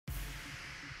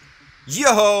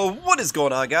Yo, what is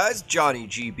going on, guys? Johnny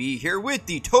GB here with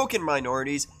the Token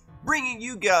Minorities, bringing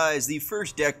you guys the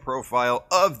first deck profile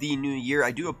of the new year.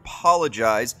 I do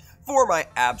apologize for my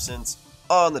absence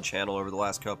on the channel over the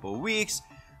last couple of weeks.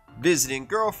 Visiting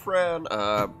girlfriend,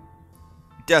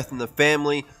 death in the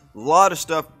family, a lot of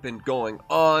stuff been going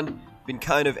on. Been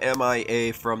kind of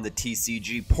MIA from the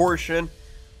TCG portion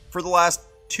for the last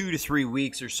 2 to 3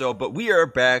 weeks or so, but we are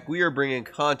back. We are bringing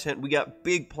content. We got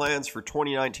big plans for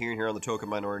 2019 here on the Token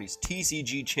Minorities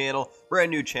TCG channel.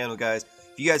 Brand new channel, guys.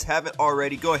 If you guys haven't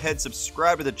already, go ahead,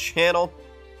 subscribe to the channel,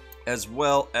 as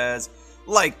well as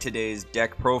like today's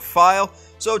deck profile.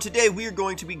 So today we are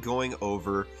going to be going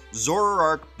over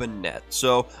Zoroark Banette.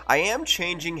 So I am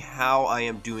changing how I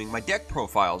am doing my deck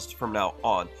profiles from now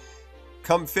on.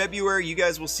 Come February, you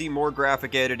guys will see more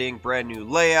graphic editing, brand new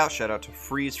layout. Shout out to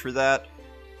Freeze for that.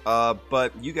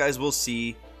 But you guys will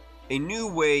see a new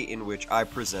way in which I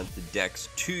present the decks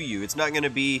to you. It's not going to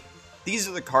be, these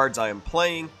are the cards I am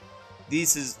playing.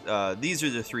 These are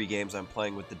the 3 games I'm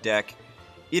playing with the deck.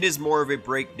 It is more of a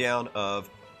breakdown of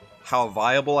how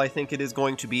viable I think it is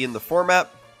going to be in the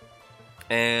format.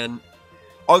 And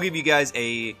I'll give you guys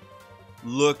a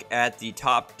look at the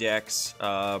top decks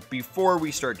before we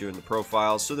start doing the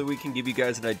profiles, so that we can give you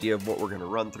guys an idea of what we're going to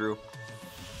run through.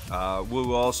 We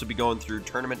will also be going through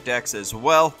tournament decks as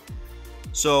well.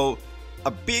 So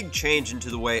a big change into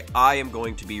the way I am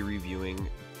going to be reviewing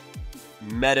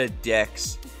meta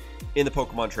decks in the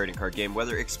Pokemon trading card game,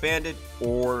 whether expanded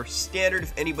or standard.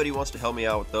 If anybody wants to help me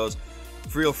out with those,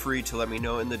 feel free to let me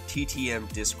know in the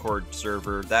TTM Discord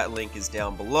server. That link is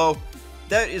down below.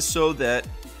 That is so that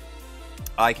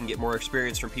I can get more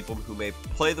experience from people who may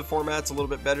play the formats a little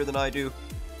bit better than I do.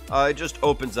 It just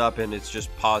opens up, and it's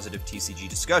just positive TCG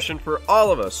discussion for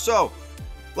all of us. So,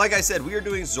 like I said, we are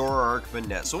doing Zoroark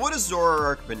Banette. So what does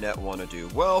Zoroark Banette want to do?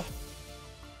 Well,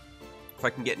 if I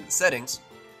can get into settings,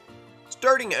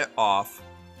 starting it off,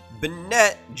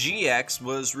 Banette GX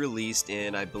was released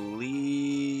in, I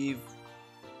believe,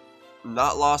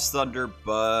 not Lost Thunder,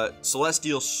 but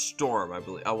Celestial Storm,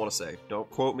 I want to say. Don't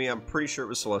quote me, I'm pretty sure it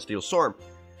was Celestial Storm.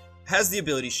 Has the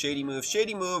ability Shady Move.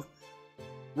 Shady Move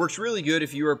works really good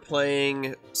if you are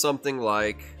playing something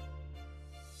like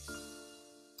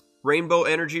Rainbow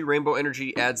Energy. Rainbow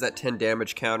Energy adds that 10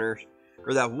 damage counter,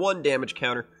 or that 1 damage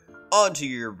counter, onto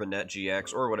your Banette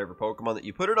GX, or whatever Pokemon that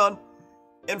you put it on.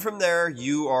 And from there,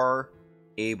 you are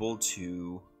able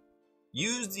to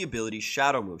use the ability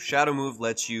Shadow Move. Shadow Move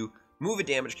lets you move a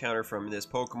damage counter from this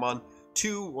Pokemon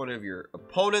to one of your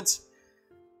opponents,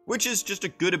 which is just a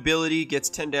good ability. Gets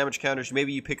 10 damage counters.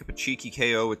 Maybe you pick up a cheeky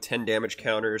KO with 10 damage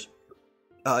counters.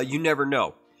 You never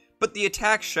know. But the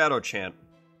attack Shadow Chant,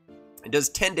 it does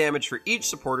 10 damage for each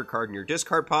supporter card in your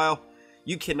discard pile.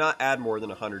 You cannot add more than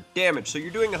 100 damage, so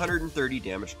you're doing 130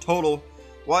 damage total.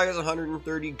 Why is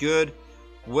 130 good?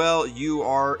 Well, you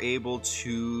are able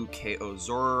to KO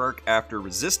Zoroark after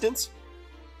resistance,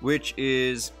 which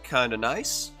is kind of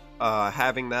nice.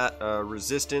 Having that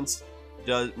resistance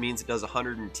means it does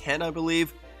 110, I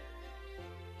believe.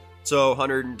 So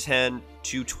 110,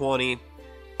 220.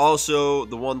 Also,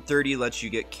 the 130 lets you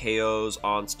get KOs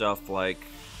on stuff like,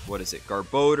 what is it,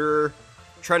 Garbodor?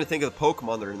 I'm trying to think of the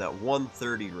Pokemon that are in that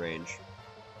 130 range,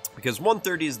 because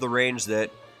 130 is the range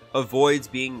that avoids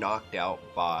being knocked out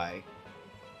by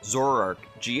Zoroark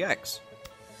GX.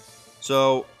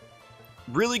 So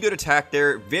really good attack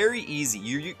there, very easy.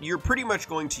 You're pretty much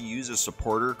going to use a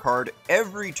supporter card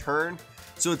every turn,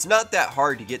 so it's not that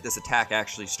hard to get this attack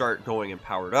actually start going and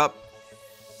powered up.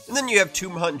 And then you have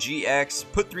Tomb Hunt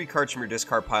GX, put 3 cards from your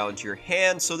discard pile into your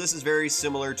hand, so this is very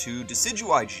similar to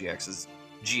Decidueye GX's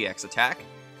GX attack,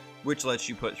 which lets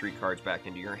you put 3 cards back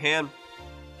into your hand.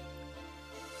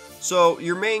 So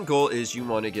your main goal is you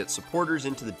want to get supporters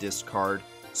into the discard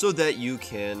so that you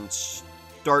can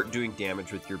start doing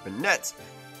damage with your Banettes.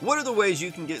 What are the ways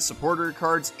you can get supporter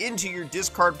cards into your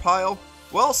discard pile?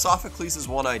 Well, Sophocles is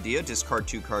one idea. Discard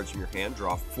 2 cards from your hand,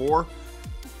 draw 4.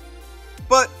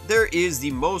 But there is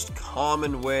the most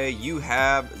common way. You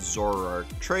have Zoroark.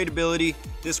 Trade ability,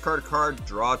 discard a card,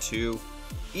 draw 2.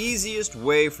 Easiest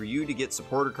way for you to get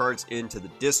supporter cards into the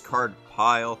discard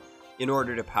pile in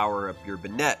order to power up your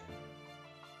Banette.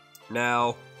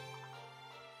 Now,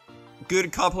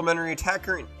 good complementary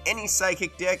attacker in any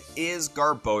Psychic deck is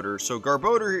Garbodor. So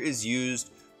Garbodor is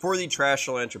used for the Trash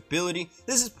Lance ability.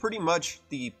 This is pretty much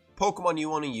the Pokemon you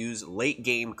want to use late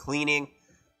game cleaning.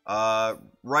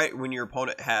 Right when your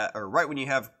opponent right when you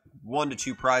have 1 to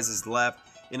 2 prizes left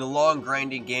in a long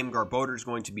grinding game, Garbodor is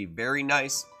going to be very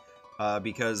nice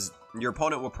because your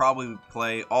opponent will probably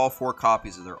play all 4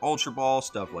 copies of their Ultra Ball,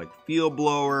 stuff like Field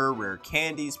Blower, Rare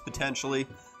Candies potentially.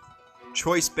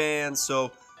 choice bands,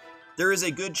 so there is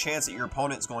a good chance that your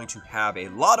opponent is going to have a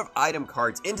lot of item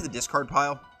cards into the discard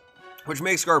pile, which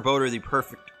makes Garbodor the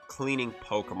perfect cleaning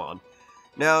Pokemon.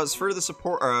 Now, as for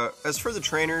the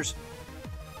trainers,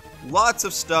 lots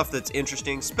of stuff that's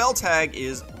interesting. Spell Tag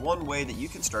is one way that you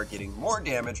can start getting more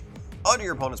damage onto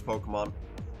your opponent's Pokemon.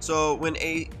 So when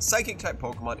a Psychic type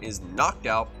Pokemon is knocked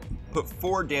out, put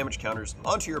 4 damage counters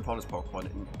onto your opponent's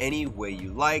Pokemon in any way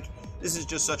you like. This is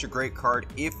just such a great card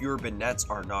if your Banettes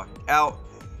are knocked out.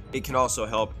 It can also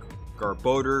help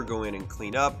Garbodor go in and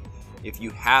clean up. If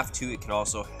you have to, it can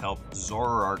also help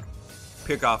Zoroark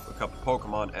pick off a couple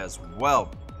Pokemon as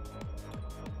well.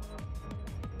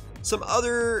 Some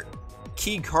other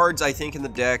key cards I think in the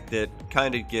deck that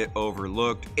kind of get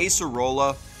overlooked.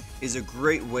 Acerola is a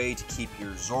great way to keep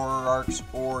your Zoroarks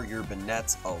or your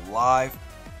Banettes alive.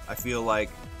 I feel like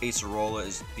Acerola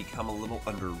has become a little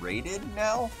underrated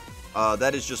now.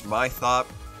 That is just my thought.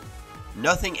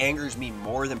 Nothing angers me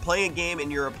more than playing a game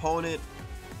and your opponent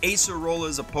Acerola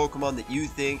is a Pokemon that you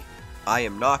think, I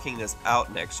am knocking this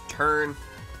out next turn,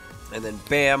 and then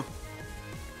bam,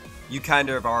 you kind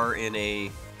of are in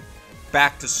a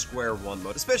back to square one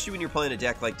mode, especially when you're playing a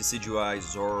deck like Decidueye,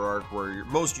 Zoroark, where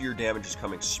most of your damage is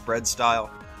coming spread style.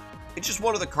 It's just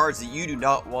one of the cards that you do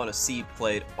not want to see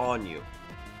played on you.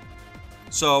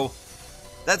 So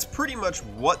that's pretty much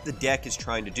what the deck is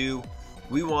trying to do.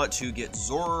 We want to get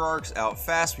Zoroarks out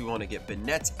fast, we want to get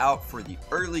Banettes out for the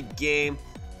early game,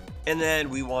 and then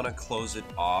we want to close it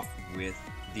off with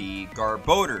the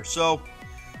Garbodor. So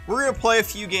we're going to play a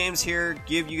few games here,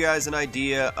 give you guys an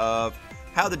idea of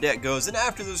how the deck goes, and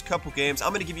after those couple games, I'm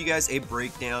going to give you guys a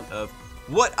breakdown of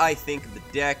what I think of the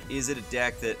deck. Is it a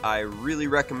deck that I really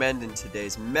recommend in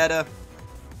today's meta?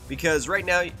 Because right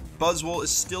now, Buzzwole is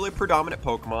still a predominant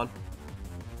Pokemon.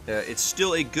 It's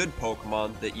still a good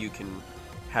Pokemon that you can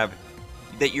have,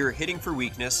 that you're hitting for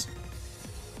weakness.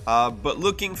 But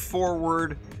looking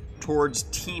forward towards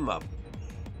Team Up.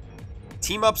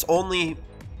 Team Up's only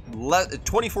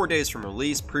 24 days from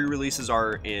release. Pre-releases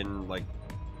are in like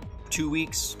 2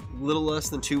 weeks, a little less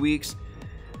than 2 weeks.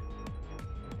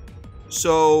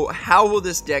 So how will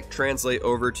this deck translate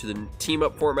over to the Team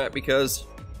Up format? Because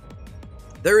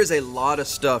there is a lot of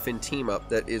stuff in Team Up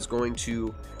that is going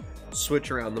to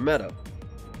switch around the meta.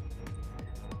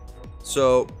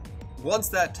 So once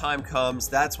that time comes,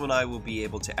 that's when I will be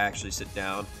able to actually sit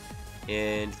down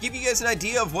and give you guys an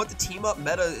idea of what the Team Up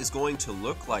meta is going to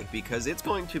look like, because it's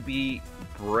going to be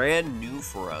brand new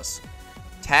for us.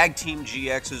 Tag Team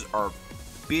GXs are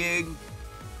big.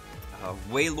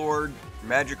 Wailord,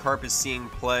 Magikarp is seeing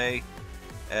play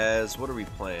as, what are we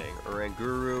playing?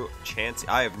 Oranguru, Chansey.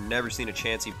 I have never seen a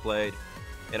Chansey played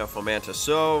in a Fomantis,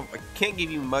 so I can't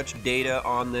give you much data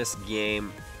on this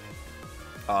game.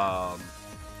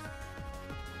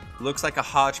 Looks like a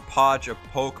hodgepodge of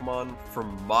Pokemon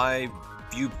from my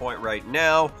viewpoint right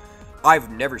now.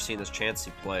 I've never seen this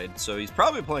Chansey played, so he's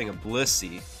probably playing a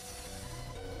Blissey.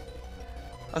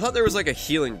 I thought there was like a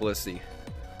healing Blissey.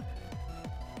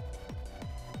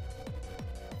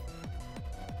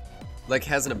 Like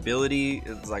has an ability,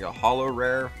 it's like a holo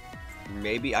rare.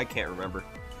 Maybe, I can't remember.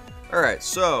 Alright,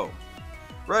 so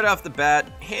right off the bat,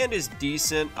 hand is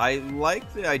decent. I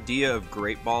like the idea of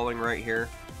Great Balling right here.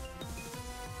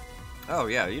 Oh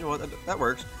yeah, you know what, that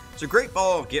works. So Great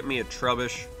Ball will get me a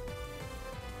Trubbish,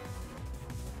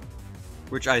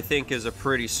 which I think is a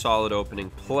pretty solid opening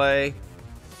play.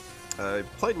 I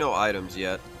played no items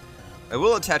yet. I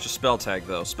will attach a Spell Tag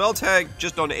though. Spell Tag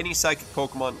just on any Psychic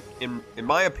Pokemon, in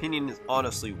my opinion, is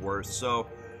honestly worth. So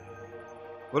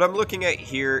what I'm looking at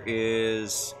here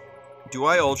is, do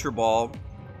I Ultra Ball?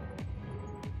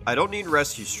 I don't need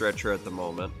Rescue Stretcher at the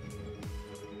moment.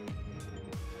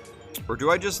 Or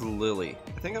do I just Lily?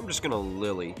 I think I'm just gonna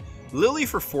Lily. Lily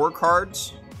for 4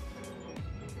 cards.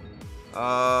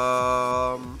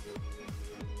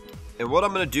 And what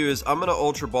I'm going to do is I'm going to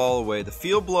Ultra Ball away the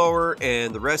Field Blower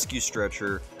and the Rescue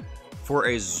Stretcher for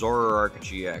a Zoroark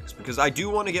GX. Because I do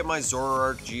want to get my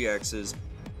Zoroark GXs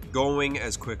going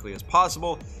as quickly as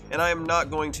possible. And I am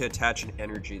not going to attach an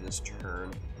energy this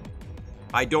turn.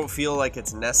 I don't feel like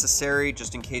it's necessary,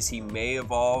 just in case he may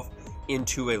evolve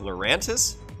into a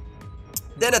Lurantis.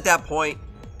 Then at that point,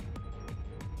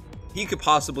 he could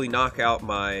possibly knock out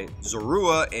my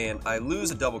Zorua and I lose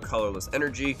a double colorless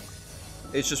energy.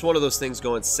 It's just one of those things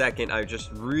going second. I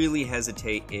just really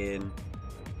hesitate in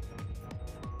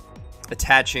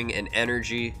attaching an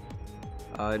energy.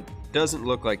 Doesn't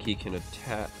look like he can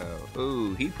attack.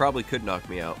 Oh, he probably could knock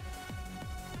me out.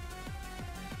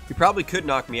 He probably could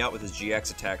knock me out with his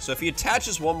GX attack. So if he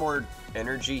attaches one more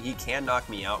energy, he can knock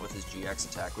me out with his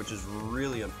GX attack, which is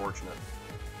really unfortunate.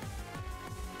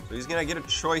 So he's gonna get a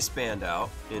choice band out.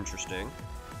 Interesting.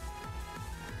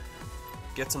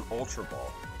 Gets an Ultra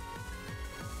Ball.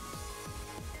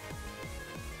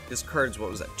 This card's, what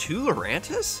was that? 2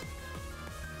 Lurantis?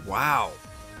 Wow.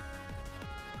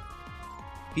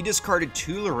 He discarded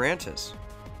 2 Lurantis.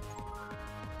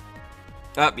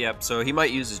 Yep, so he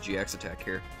might use his GX attack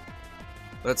here.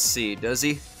 Let's see, does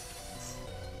he?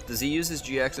 Does he use his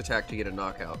GX attack to get a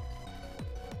knockout?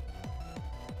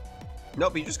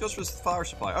 Nope, he just goes for his Flower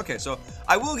Supply. Okay, so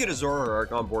I will get a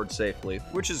Zoroark on board safely,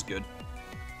 which is good.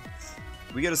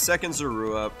 We get a second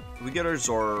Zorua. We get our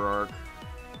Zoroark.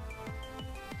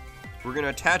 We're going to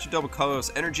attach a double colorless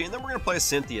energy, and then we're going to play a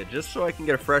Cynthia, just so I can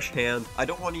get a fresh hand. I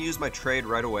don't want to use my trade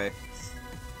right away.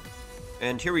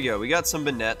 And here we go. We got some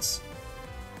Banettes.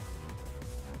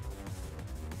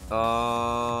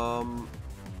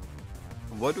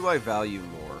 What do I value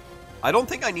more? I don't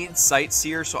think I need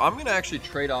Sightseer, so I'm going to actually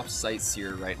trade off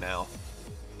Sightseer right now.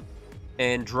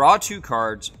 And draw 2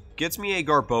 cards. Gets me a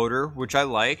Garbodor, which I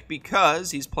like, because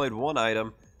he's played 1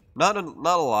 item. Not a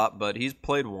lot, but he's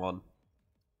played 1.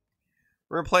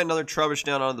 We're going to play another Trubbish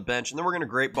down on the bench, and then we're going to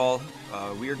Great Ball.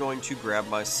 We are going to grab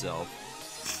myself.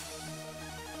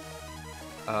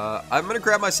 I'm going to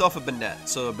grab myself a Banette.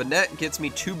 So Banette gets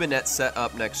me 2 Banette set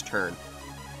up next turn.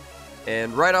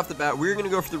 And right off the bat, we're going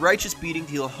to go for the Righteous Beating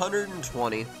to heal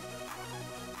 120.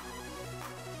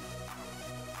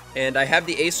 And I have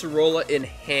the Acerola in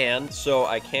hand, so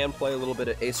I can play a little bit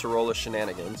of Acerola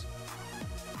shenanigans.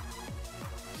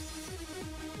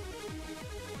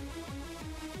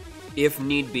 If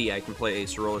need be, I can play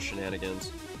Acerola shenanigans.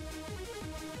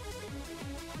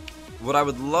 What I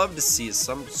would love to see is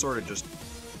some sort of just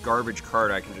garbage card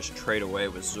I can just trade away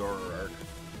with Zoroark.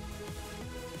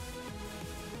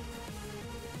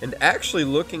 And actually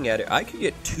looking at it, I could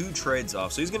get 2 trades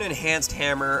off. So he's going to Enhanced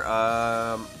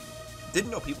Hammer. Didn't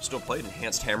know people still played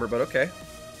Enhanced Hammer, but okay.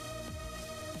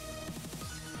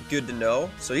 Good to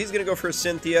know. So he's going to go for a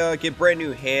Cynthia, get brand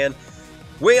new hand.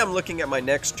 Way I'm looking at my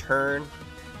next turn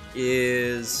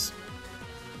is...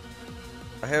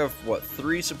 I have, what,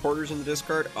 3 supporters in the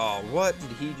discard? Oh, what did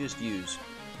he just use?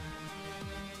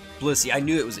 Blissey. I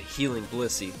knew it was a healing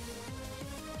Blissey.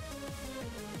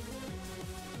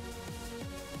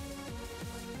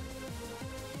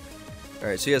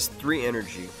 Alright, so he has 3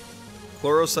 energy.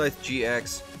 Chloroscythe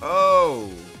GX. Oh!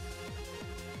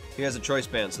 He has a choice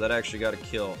band, so that actually got a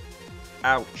kill.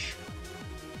 Ouch.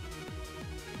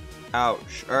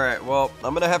 Ouch. Alright, well,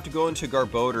 I'm gonna have to go into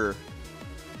Garbodor.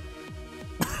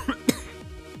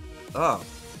 Oh.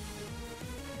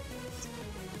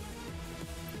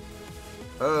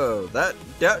 Oh, that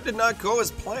did not go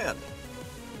as planned.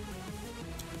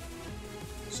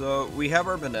 So, we have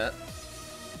our Banette.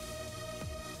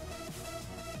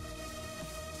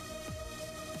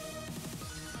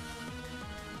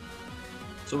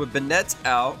 So with Banette's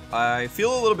out, I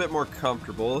feel a little bit more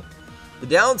comfortable. The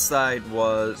downside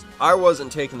was I wasn't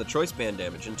taking the choice band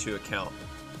damage into account.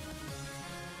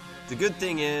 The good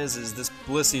thing is this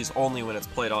Blissey is only when it's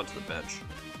played onto the bench.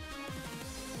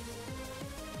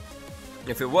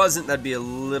 If it wasn't, that'd be a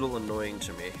little annoying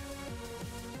to me.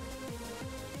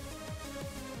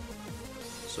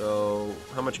 So,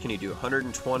 how much can he do?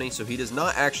 120, so he does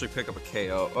not actually pick up a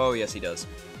KO. Oh, yes, he does.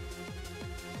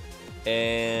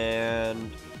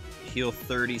 And heal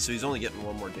 30, so he's only getting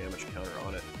 1 more damage counter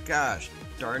on it. Gosh,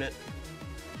 darn it.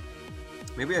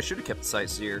 Maybe I should have kept the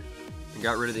Sightseer and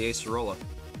got rid of the Acerola.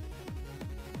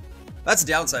 That's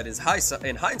the downside.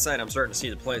 In hindsight, I'm starting to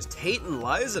see the plays. Tate and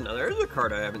Liza, now there's a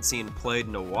card I haven't seen played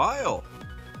in a while.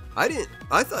 I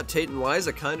thought Tate and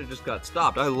Liza kind of just got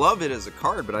stopped. I love it as a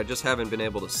card, but I just haven't been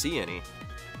able to see any.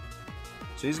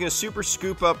 So he's going to super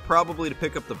scoop up, probably to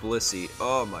pick up the Blissey.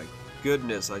 Oh my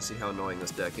goodness, I see how annoying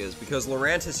this deck is, because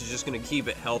Lurantis is just going to keep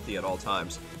it healthy at all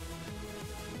times.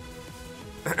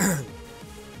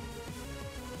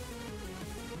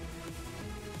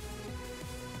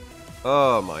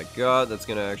 Oh my god, that's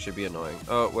going to actually be annoying.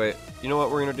 Oh, wait. You know what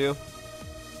we're going to do?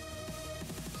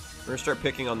 We're going to start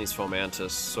picking on these Fomantis,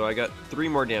 so I got 3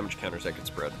 more damage counters I could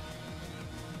spread.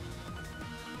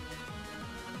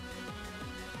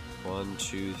 1,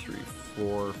 2, 3,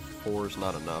 4. 4 is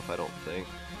not enough, I don't think.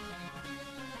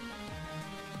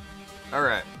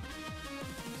 Alright.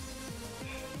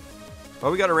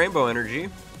 Well, we got a Rainbow Energy,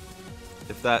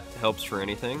 if that helps for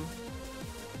anything.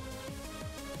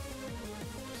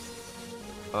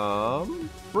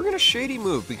 We're gonna Shady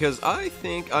Move, because I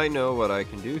think I know what I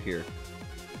can do here.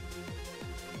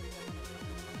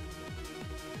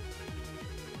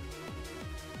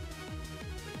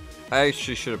 I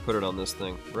actually should have put it on this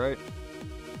thing, right?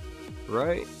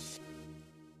 Right?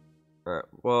 Alright,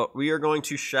 well, we are going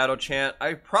to Shadow Chant.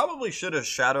 I probably should have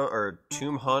Shadow or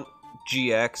Tomb Hunt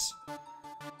GX.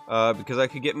 Because I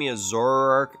could get me a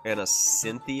Zoroark and a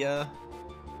Cynthia.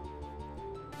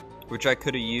 Which I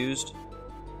could have used.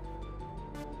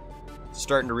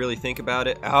 Starting to really think about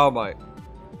it. Oh my.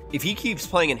 If he keeps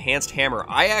playing Enhanced Hammer,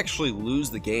 I actually lose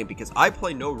the game because I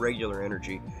play no regular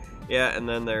energy. Yeah, and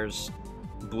then there's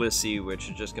Blissey, which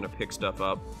is just going to pick stuff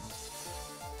up.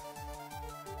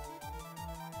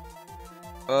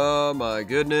 Oh my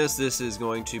goodness, this is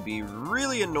going to be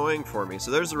really annoying for me.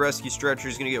 So there's the Rescue Stretcher.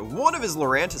 He's going to get one of his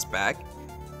Lurantis back.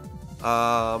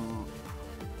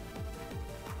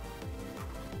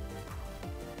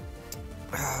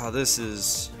 This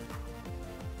is...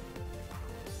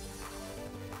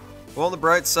 Well, on the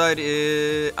bright side,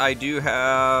 I do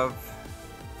have...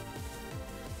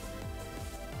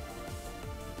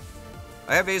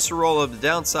 I have Acerola. The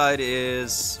downside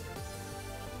is...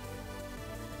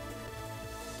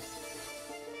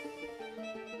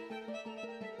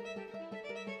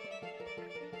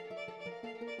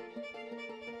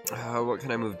 what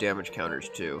can I move damage counters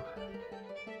to?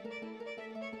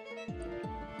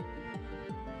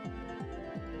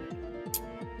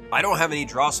 I don't have any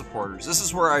draw supporters. This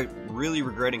is where I'm really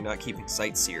regretting not keeping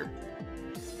Sightseer.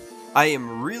 I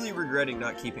am really regretting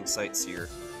not keeping Sightseer.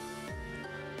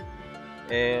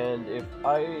 And if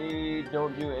I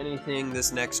don't do anything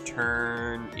this next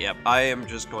turn, yep, I am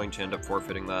just going to end up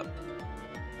forfeiting that.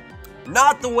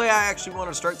 Not the way I actually want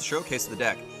to start the showcase of the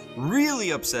deck.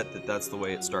 Really upset that that's the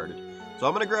way it started. So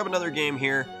I'm going to grab another game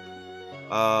here.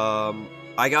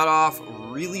 I got off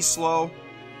really slow.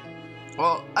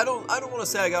 Well, I don't want to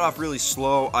say I got off really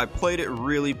slow. I played it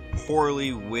really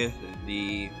poorly with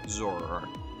the Zoroark.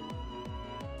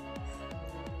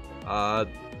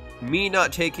 Me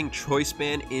not taking Choice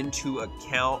Band into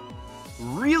account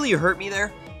really hurt me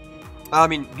there. I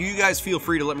mean, you guys feel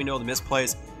free to let me know the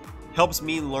misplays. Helps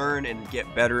me learn and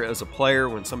get better as a player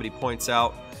when somebody points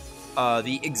out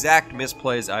the exact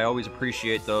misplays. I always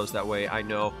appreciate those. That way I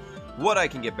know what I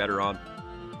can get better on.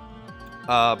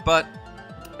 But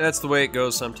that's the way it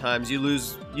goes sometimes. You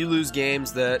lose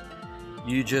games that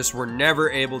you just were never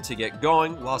able to get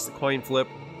going. Lost the coin flip.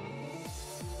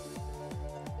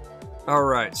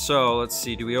 Alright, so let's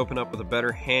see. Do we open up with a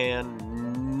better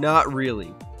hand? Not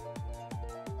really.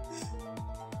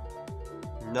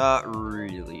 Not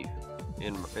really.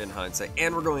 In hindsight.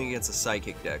 And we're going against a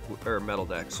Psychic deck, or Metal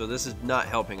deck, so this is not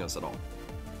helping us at all.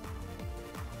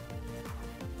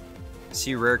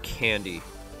 See Rare Candy.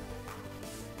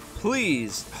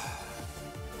 Please.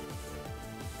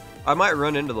 I might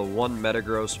run into the one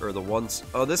Metagross, or the one...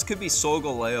 Oh, this could be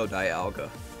Solgaleo Dialga.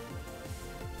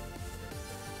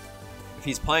 If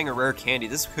he's playing a Rare Candy,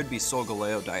 this could be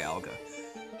Solgaleo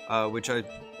Dialga. Which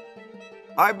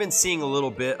I've been seeing a little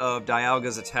bit of.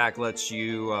 Dialga's attack lets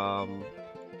you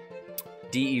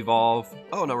de-evolve.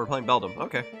 Oh no, we're playing Beldum.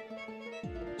 Okay.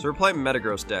 So we're playing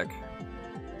Metagross deck.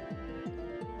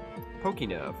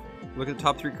 Pokénav. Look at the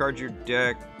top 3 cards of your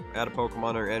deck, add a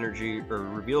Pokemon or energy, or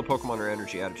reveal a Pokemon or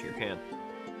energy, add it to your hand.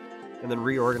 And then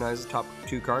reorganize the top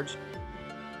 2 cards.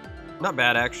 Not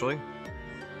bad, actually.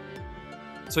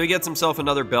 So he gets himself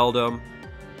another Beldum.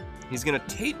 He's going to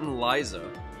Tayton Liza.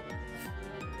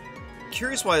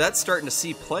 Curious why that's starting to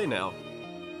see play now.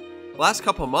 Last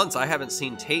couple months, I haven't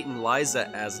seen Tayton Liza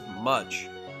as much.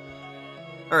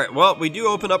 Alright, well, we do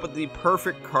open up with the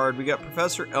perfect card. We got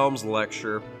Professor Elm's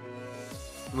Lecture,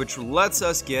 which lets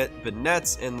us get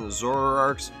Banettes and the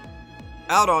Zoroarks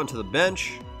out onto the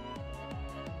bench,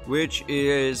 which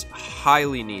is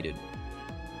highly needed.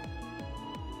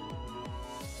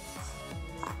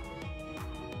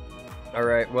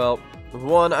 Alright, well,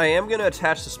 one, I am going to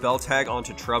attach the spell tag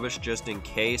onto Trubbish just in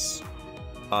case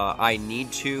I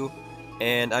need to,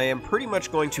 and I am pretty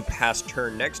much going to pass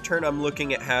turn. Next turn, I'm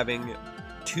looking at having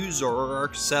 2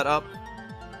 Zoroarks set up,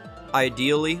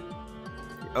 ideally.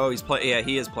 Oh, he's playing. Yeah,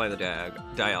 he is playing the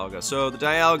Dialga. So the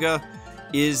Dialga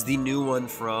is the new one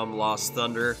from Lost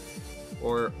Thunder,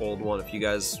 or old one if you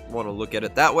guys want to look at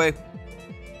it that way.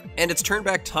 And it's turn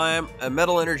back time, a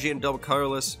Metal Energy and double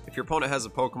colorless. If your opponent has a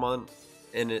Pokemon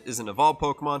and it is an evolved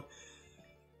Pokemon,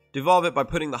 devolve it by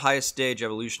putting the highest stage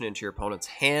evolution into your opponent's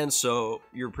hand. So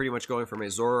you're pretty much going from a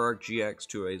Zoroark GX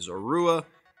to a Zorua.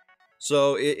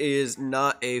 So it is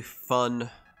not a fun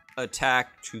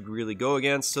attack to really go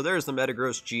against. So there's the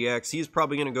Metagross GX. He's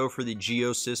probably going to go for the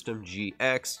Geosystem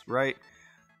GX, right?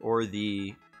 Or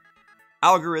the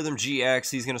Algorithm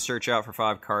GX. He's going to search out for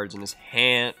 5 cards in his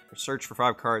hand. Or search for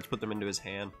 5 cards, put them into his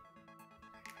hand.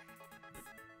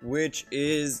 Which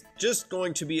is just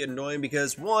going to be annoying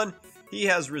because, one, he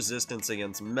has resistance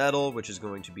against metal, which is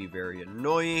going to be very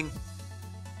annoying.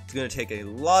 It's going to take a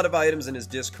lot of items in his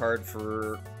discard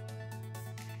for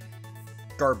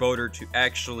Garbodor to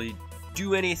actually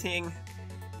do anything.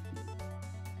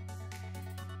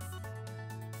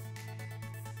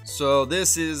 So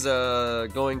this is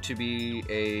going to be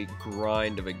a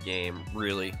grind of a game,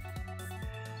 really.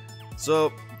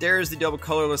 So there's the double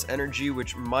colorless energy,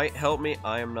 which might help me.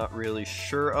 I am not really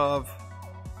sure of.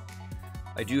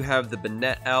 I do have the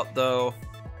Banette out though,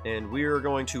 and we are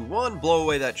going to, one, blow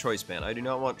away that choice band. I do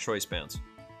not want choice bands.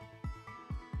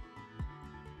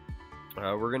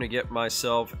 We're going to get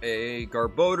myself a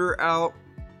Garbodor out.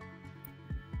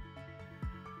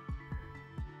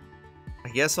 I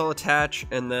guess I'll attach,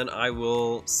 and then I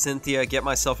will Cynthia, get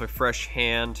myself a fresh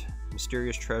hand,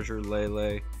 Mysterious Treasure,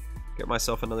 Lele, get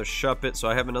myself another Shuppet, so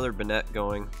I have another Banette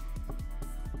going.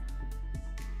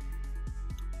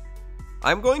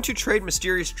 I'm going to trade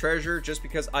Mysterious Treasure just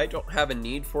because I don't have a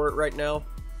need for it right now.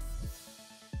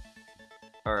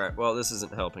 Alright, well, this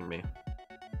isn't helping me.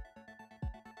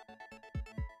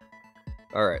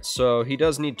 Alright, so he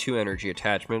does need 2 energy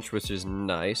attachments, which is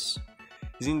nice.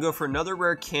 He's going to go for another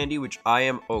rare candy, which I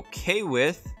am okay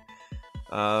with.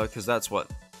 Because that's, what,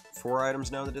 4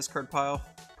 items now in the discard pile?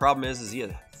 Problem is he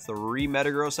had 3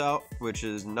 Metagross out, which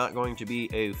is not going to be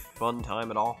a fun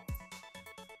time at all.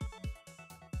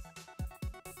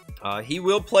 He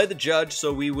will play the judge,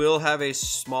 so we will have a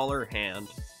smaller hand.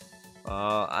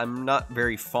 I'm not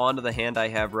very fond of the hand I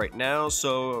have right now,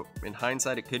 so in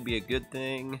hindsight it could be a good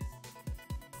thing.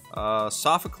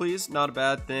 Sophocles, not a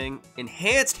bad thing.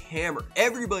 Enhanced Hammer.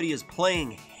 Everybody is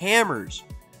playing hammers.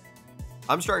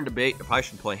 I'm starting to debate if I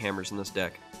should play hammers in this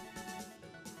deck.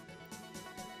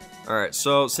 Alright,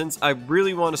 so since I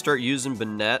really want to start using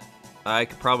Banette, I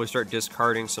could probably start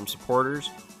discarding some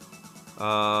supporters.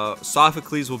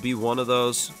 Sophocles will be one of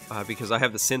those, because I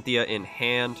have the Cynthia in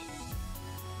hand.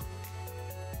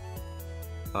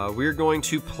 We're going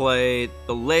to play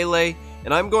the Lele,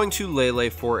 and I'm going to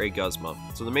Lele for a Guzma.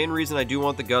 So the main reason I do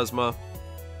want the Guzma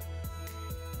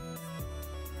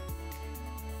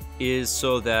is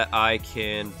so that I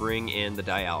can bring in the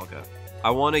Dialga.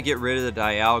 I want to get rid of the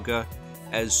Dialga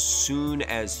as soon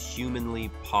as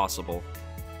humanly possible.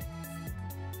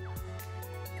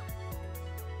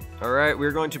 Alright,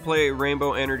 we're going to play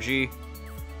Rainbow Energy.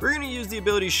 We're going to use the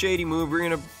ability Shady Move. We're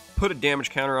going to put a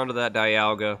damage counter onto that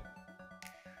Dialga.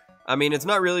 I mean, it's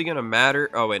not really going to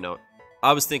matter. Oh, wait, no.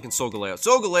 I was thinking Solgaleo.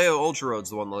 Solgaleo Ultra Road's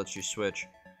the one that lets you switch.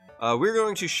 We're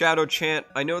going to Shadow Chant.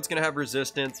 I know it's going to have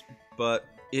resistance, but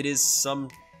it is some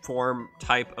form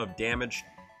type of damage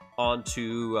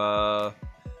onto the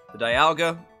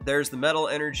Dialga. There's the Metal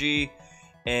Energy,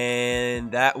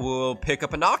 and that will pick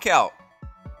up a knockout.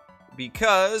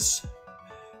 Because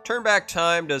turn back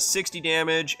time does 60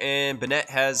 damage and Banette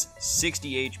has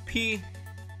 60 HP.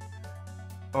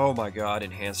 Oh my god,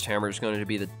 Enhanced Hammer is going to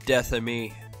be the death of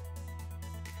me.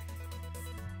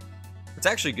 What's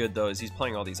actually good though is he's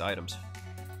playing all these items.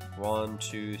 1,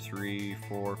 2, 3,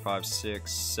 4, 5,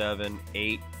 6, 7,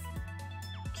 8.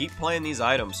 Keep playing these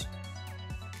items.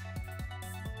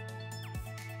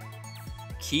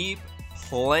 Keep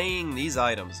playing these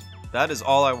items. That is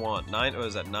all I want. 9, what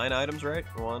is that, 9 items, right?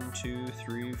 1, 2,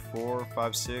 3, 4,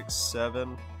 5, 6,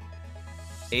 7,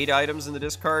 8 items in the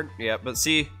discard. Yeah, but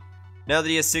see, now that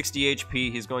he has 60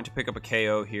 HP, he's going to pick up a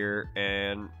KO here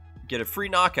and get a free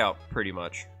knockout, pretty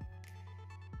much.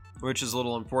 Which is a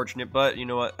little unfortunate, but you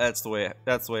know what? That's the way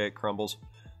it crumbles.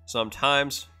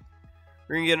 Sometimes.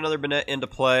 We're gonna get another Banette into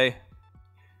play.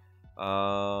 We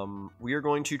are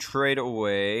going to trade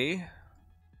away.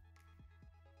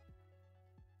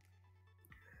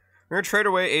 We're gonna trade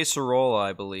away a Sorola,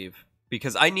 I believe,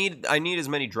 because I need as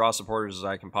many draw supporters as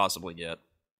I can possibly get.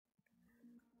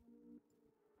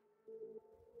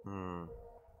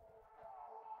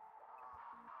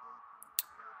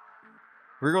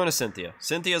 We're going to Cynthia.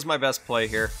 Cynthia's my best play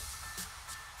here.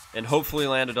 And hopefully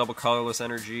land a double colorless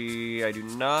energy. I do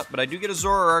not, but I do get a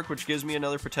Zoroark, which gives me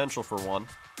another potential for one.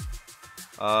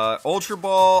 Ultra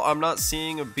Ball, I'm not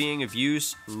seeing of being of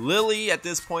use. Lily, at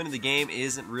this point in the game,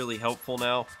 isn't really helpful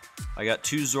now. I got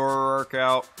 2 Zoroark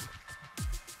out.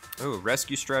 Oh,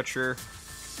 Rescue Stretcher.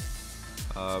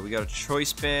 We got a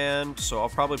Choice Band, so I'll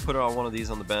probably put it on one of these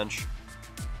on the bench.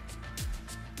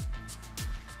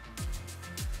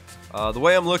 The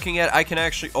way I'm looking at it, I can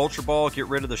actually Ultra Ball, get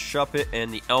rid of the Shuppet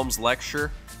and the Elm's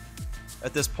Lecture.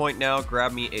 At this point now,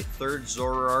 grab me a 3rd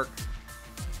Zoroark.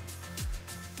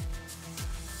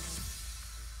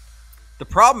 The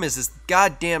problem is this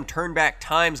goddamn turn back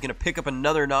time is going to pick up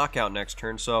another knockout next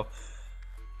turn, so...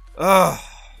 I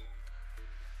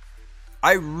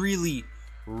really,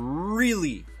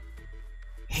 really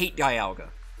hate Dialga.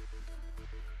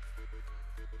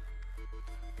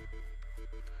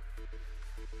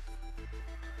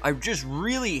 I just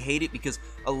really hate it because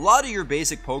a lot of your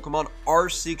basic Pokemon are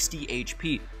 60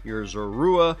 HP. Your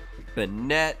Zorua,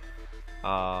 Banette,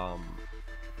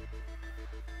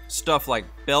 stuff like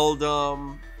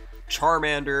Beldum,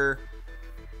 Charmander,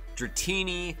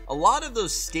 Dratini. A lot of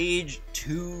those Stage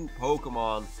 2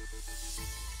 Pokemon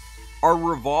are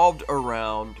revolved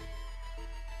around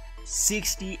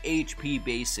 60 HP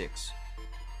basics.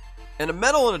 And a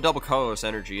Metal and a Double Colorless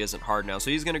Energy isn't hard now,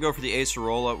 so he's going to go for the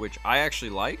Acerola, which I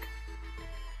actually like.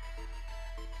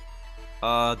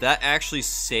 That actually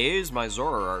saves my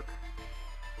Zoroark.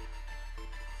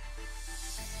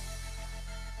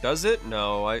 Does it?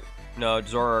 No, no,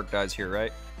 Zoroark dies here,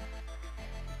 right?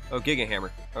 Oh, Giga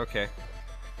Hammer. Okay.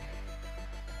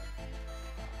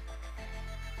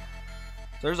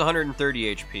 So there's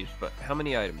 130 HP, but how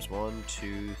many items? 1,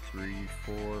 2, 3,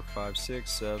 4, 5,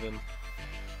 6, 7,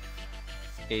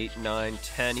 8, 9,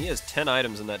 10. He has 10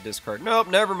 items in that discard. Nope,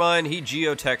 never mind. He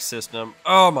Geotech system.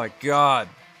 Oh my god.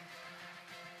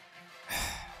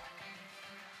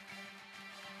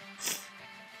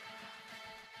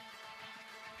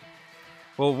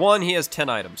 Well, one, he has 10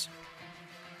 items.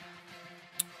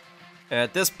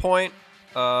 At this point,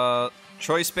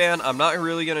 Choice Band, I'm not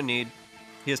really going to need.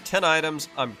 He has 10 items.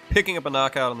 I'm picking up a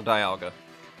knockout on the Dialga.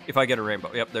 If I get a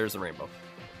rainbow. Yep, there's the rainbow.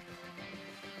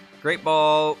 Great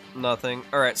Ball, nothing.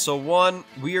 Alright, so one,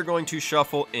 we are going to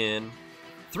shuffle in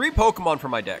 3 Pokemon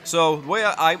from my deck. So the way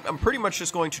I'm pretty much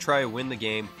just going to try to win the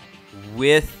game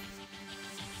with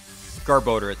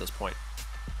Garbodor at this point.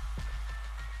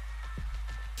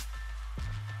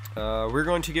 We're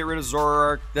going to get rid of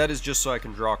Zoroark. That is just so I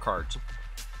can draw cards.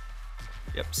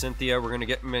 Yep, Cynthia. We're going to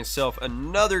get myself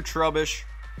another Trubbish.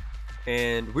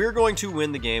 And we're going to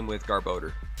win the game with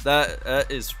Garbodor.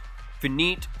 That is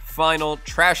finite, final,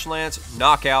 Trash Lance,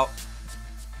 knockout.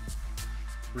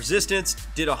 Resistance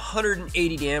did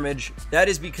 180 damage. That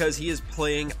is because he is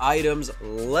playing items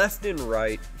left and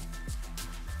right.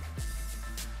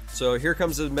 So here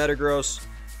comes the Metagross.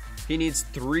 He needs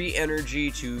 3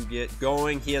 energy to get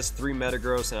going. He has 3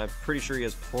 Metagross, and I'm pretty sure he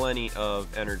has plenty of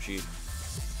energy.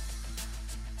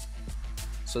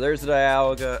 So there's the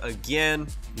Dialga again.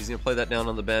 He's going to play that down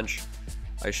on the bench.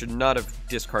 I should not have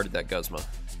discarded that Guzma.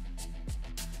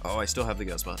 Oh, I still have the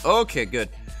Guzma. Okay, good.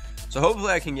 So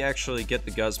hopefully I can actually get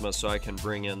the Guzma so I can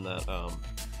bring in that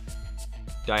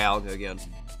Dialga again.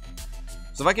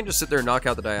 So if I can just sit there and knock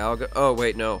out the Dialga. Oh,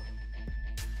 wait, no.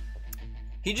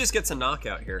 He just gets a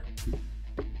knockout here.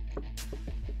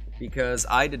 Because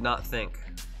I did not think.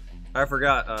 I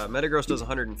forgot. Metagross does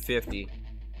 150.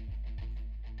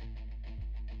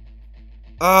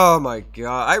 Oh my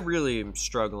god. I really am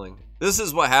struggling. This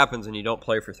is what happens when you don't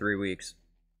play for 3 weeks.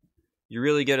 You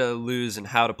really get to lose in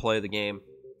how to play the game.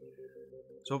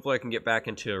 So hopefully I can get back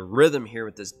into a rhythm here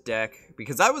with this deck.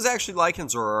 Because I was actually liking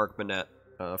Zoroark Banette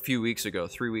a few weeks ago.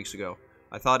 3 weeks ago.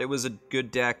 I thought it was a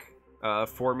good deck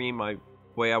for me. My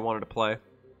way I wanted to play.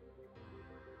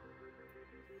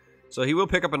 So he will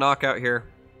pick up a knockout here,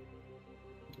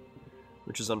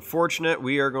 which is unfortunate.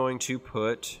 We are going to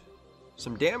put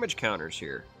some damage counters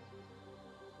here.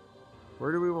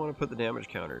 Where do we want to put the damage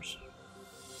counters?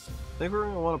 I think we're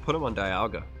going to want to put them on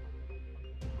Dialga.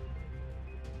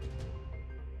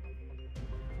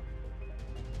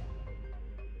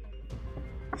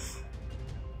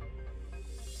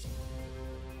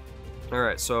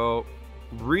 Alright, so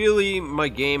really my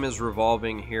game is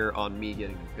revolving here on me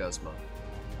getting a Guzma.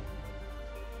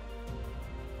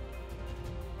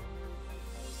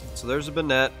 So there's a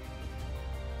Banette.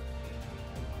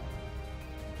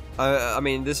 I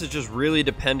mean, this is just really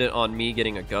dependent on me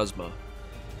getting a Guzma.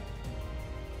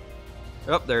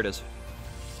 Oh, there it is.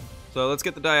 So let's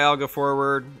get the Dialga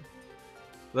forward.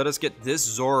 Let us get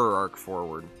this Zoroark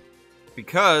forward.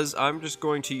 Because I'm just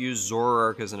going to use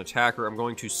Zoroark as an attacker, I'm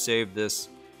going to save this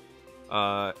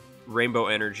Rainbow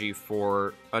Energy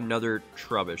for another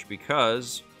Trubbish.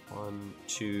 Because 1,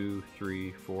 2,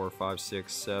 3, 4, 5,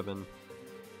 6, 7,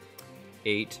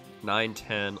 8, 9,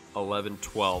 10, 11,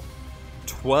 12.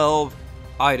 12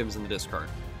 items in the discard.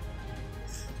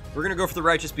 We're going to go for the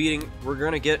Righteous Beating. We're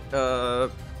going to get a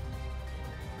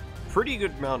pretty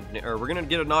good amount, or we're going to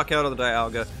get a knockout of the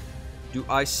Dialga. Do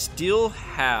I still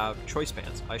have Choice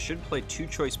Bands? I should play 2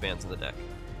 Choice Bands in the deck.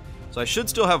 So I should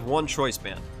still have 1 Choice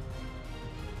Band.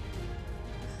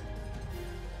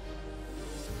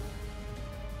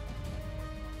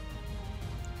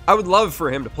 I would love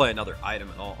for him to play another item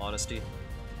in all honesty.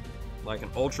 Like an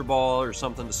Ultra Ball or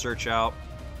something to search out.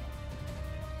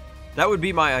 That would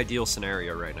be my ideal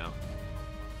scenario right now.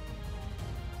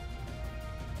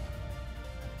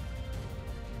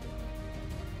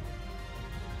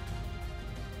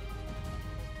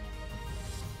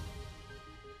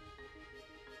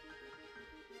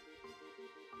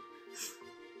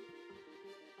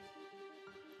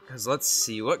 Because let's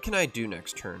see, what can I do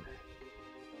next turn?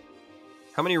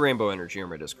 How many rainbow energy are in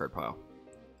my discard pile?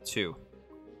 2.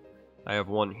 I have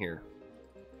 1 here.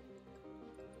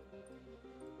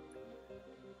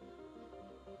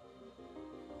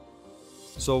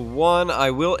 So 1,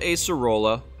 I will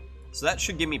Acerola. So that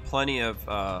should give me plenty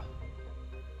of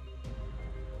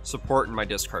support in my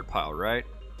discard pile, right?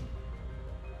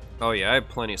 Oh yeah, I have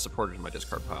plenty of support in my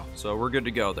discard pile. So we're good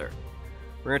to go there.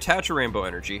 We're going to attach a rainbow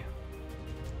energy.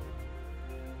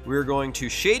 We're going to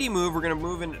Shady Move. We're going to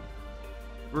move in.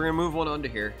 We're going to move one onto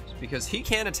here because he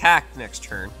can't attack next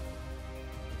turn.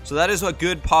 So that is a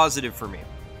good positive for me.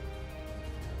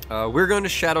 We're going to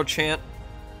Shadow Chant.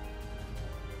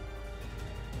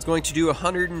 It's going to do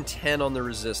 110 on the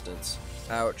resistance.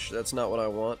 Ouch, that's not what I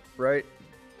want, right?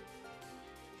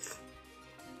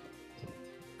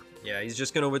 Yeah, he's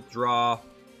just going to withdraw.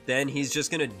 Then he's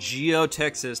just going to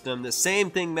Geotech System. The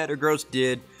same thing Metagross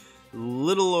did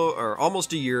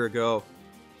almost a year ago,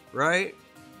 right?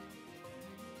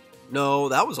 No,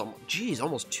 that was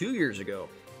almost 2 years ago.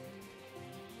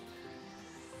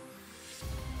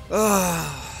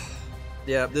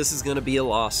 Yeah, this is gonna be a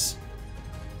loss.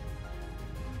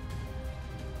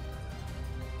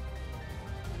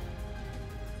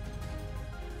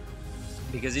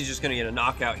 Because he's just gonna get a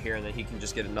knockout here, and then he can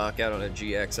just get a knockout on a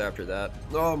GX after that.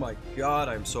 Oh my god,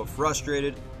 I'm so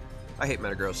frustrated. I hate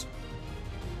Metagross.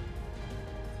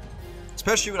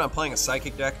 Especially when I'm playing a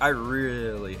Psychic deck, I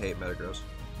really hate Metagross.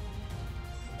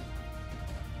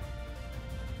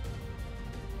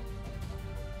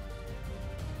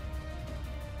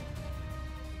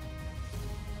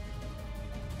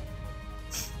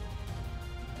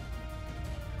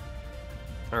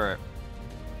 Alright.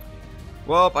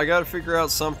 Well, I gotta figure out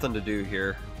something to do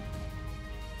here.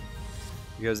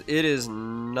 Because it is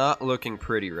not looking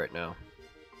pretty right now.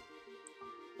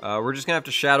 We're just gonna have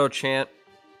to Shadow Chant.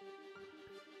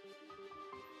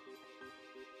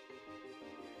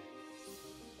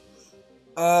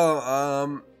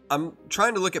 I'm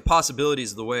trying to look at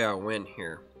possibilities of the way I win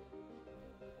here.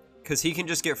 Because he can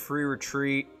just get free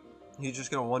retreat. He's just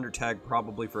going to Wonder Tag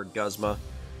probably for a Guzma.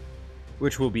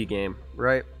 Which will be game,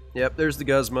 right? Yep, there's the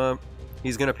Guzma.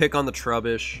 He's going to pick on the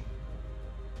Trubbish.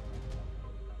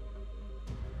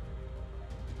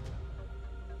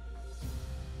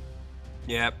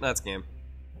 Yep, that's game.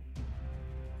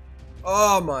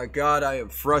 Oh my god, I am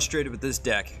frustrated with this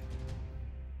deck.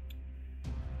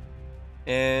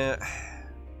 And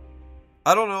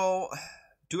I don't know,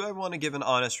 do I want to give an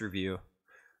honest review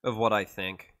of what I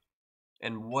think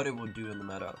and what it will do in the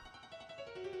meta?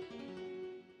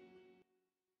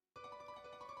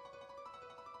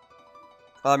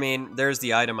 I mean, there's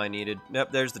the item I needed.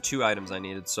 Yep, there's the 2 items I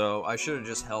needed, so I should have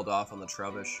just held off on the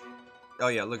Trubbish. Oh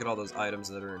yeah, look at all those items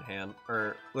that are in hand.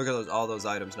 Or, look at all those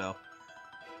items now.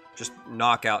 Just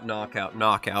knockout, knockout,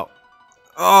 knockout.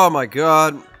 Oh my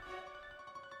god.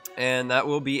 And that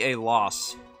will be a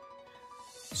loss.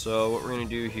 So what we're going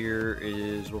to do here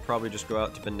is we'll probably just go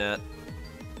out to Banette.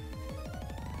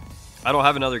 I don't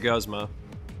have another Guzma.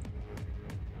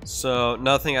 So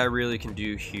nothing I really can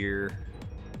do here.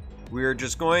 We're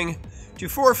just going to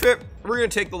forfeit. We're going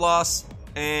to take the loss.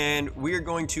 And we're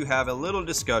going to have a little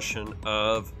discussion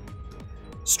of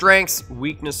strengths,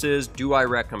 weaknesses, do I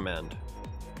recommend?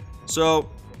 So,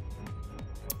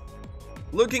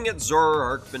 looking at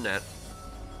Zoroark Banette,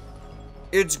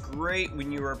 it's great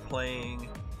when you are playing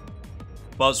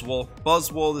Buzzwole.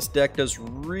 Buzzwole, this deck does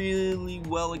really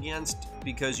well against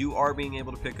because you are being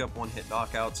able to pick up one-hit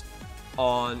knockouts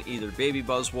on either Baby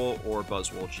Buzzwole or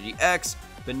Buzzwole GX.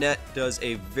 Banette does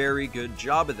a very good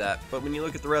job of that. But when you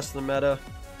look at the rest of the meta,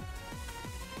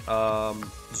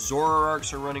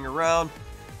 Zoroarks are running around.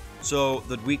 So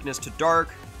the weakness to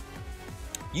Dark,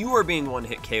 you are being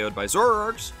one-hit KO'd by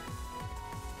Zoroarks.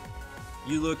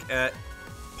 You look at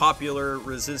popular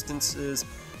resistances,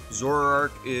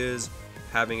 Zoroark is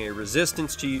having a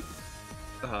resistance to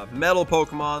metal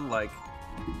Pokemon like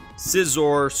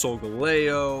Scizor,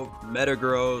 Solgaleo,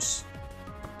 Metagross,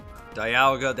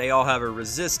 Dialga. They all have a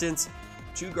resistance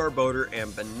to Garbodor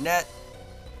and Banette.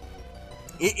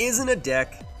 It isn't a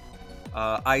deck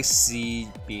I see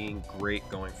being great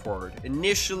going forward.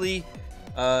 Initially,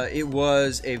 it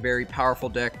was a very powerful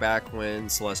deck back when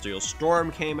Celestial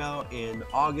Storm came out in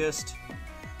August.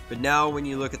 But now when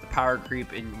you look at the power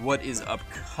creep and what is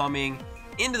upcoming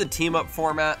into the team-up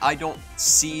format, I don't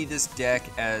see this deck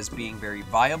as being very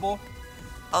viable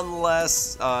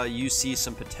unless you see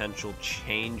some potential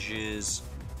changes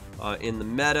in the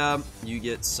meta. You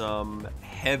get some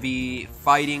heavy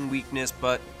fighting weakness,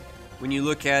 but when you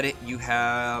look at it, you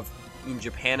have, in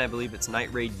Japan, I believe it's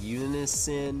Night Raid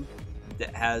Unison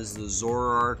that has the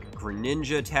Zoroark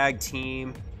Greninja tag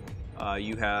team.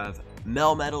 You have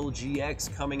Melmetal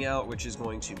GX coming out, which is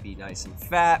going to be nice and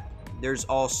fat. There's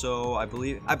also, I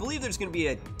believe there's going to be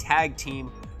a tag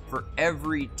team for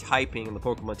every typing in the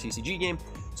Pokemon TCG game.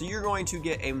 So you're going to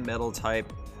get a Metal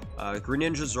type.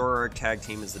 Greninja Zoroark tag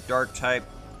team is the Dark type.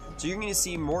 So you're going to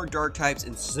see more Dark types.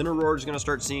 Incineroar is going to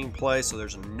start seeing play. So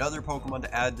there's another Pokemon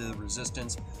to add to the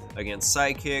resistance against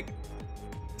Psychic.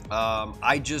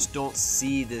 I just don't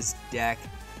see this deck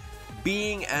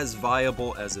being as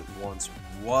viable as it once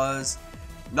was.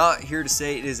 Not here to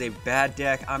say it is a bad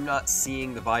deck. I'm not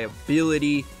seeing the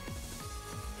viability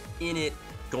in it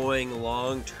going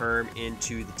long term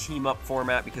into the team up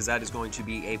format, because that is going to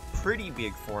be a pretty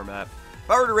big format. If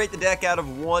I were to rate the deck out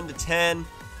of 1 to 10,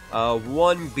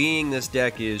 1 being this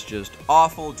deck is just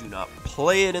awful, do not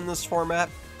play it in this format.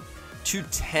 To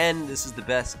 10, this is the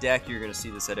best deck. You're going to see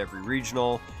this at every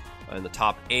regional, in the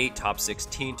top 8, top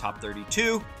 16, top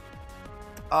 32.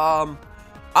 I'm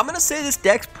going to say this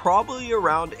deck's probably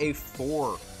around a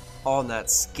 4 on that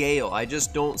scale. I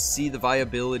just don't see the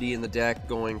viability in the deck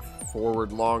going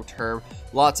forward long term.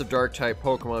 Lots of Dark type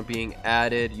Pokemon being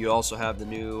added. You also have the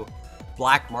new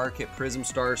Black Market Prism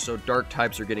Stars, so Dark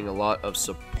types are getting a lot of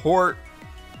support,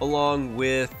 along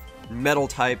with Metal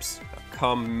types.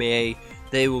 Come May,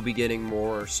 they will be getting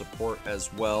more support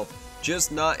as well.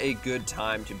 Just not a good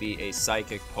time to be a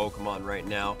Psychic Pokemon right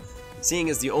now, seeing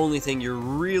as the only thing you're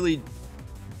really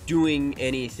doing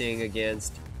anything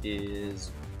against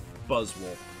is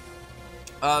Buzzwole.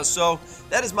 So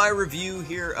that is my review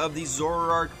here of the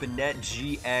Zoroark Banette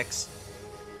GX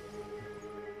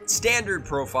standard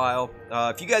profile.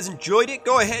 If you guys enjoyed it,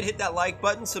 go ahead, hit that like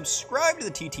button, subscribe to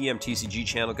the TTM TCG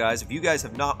channel, guys. If you guys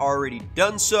have not already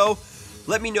done so,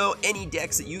 let me know any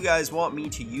decks that you guys want me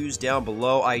to use down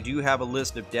below. I do have a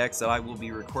list of decks that I will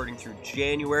be recording through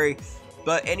January,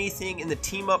 but anything in the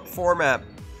team up format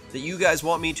that you guys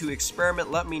want me to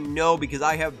experiment, let me know, because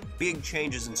I have big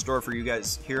changes in store for you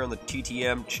guys here on the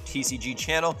TTM TCG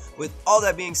channel. With all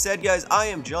that being said, guys, I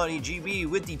am Johnny GB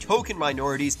with the Token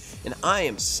Minorities, and I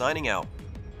am signing out.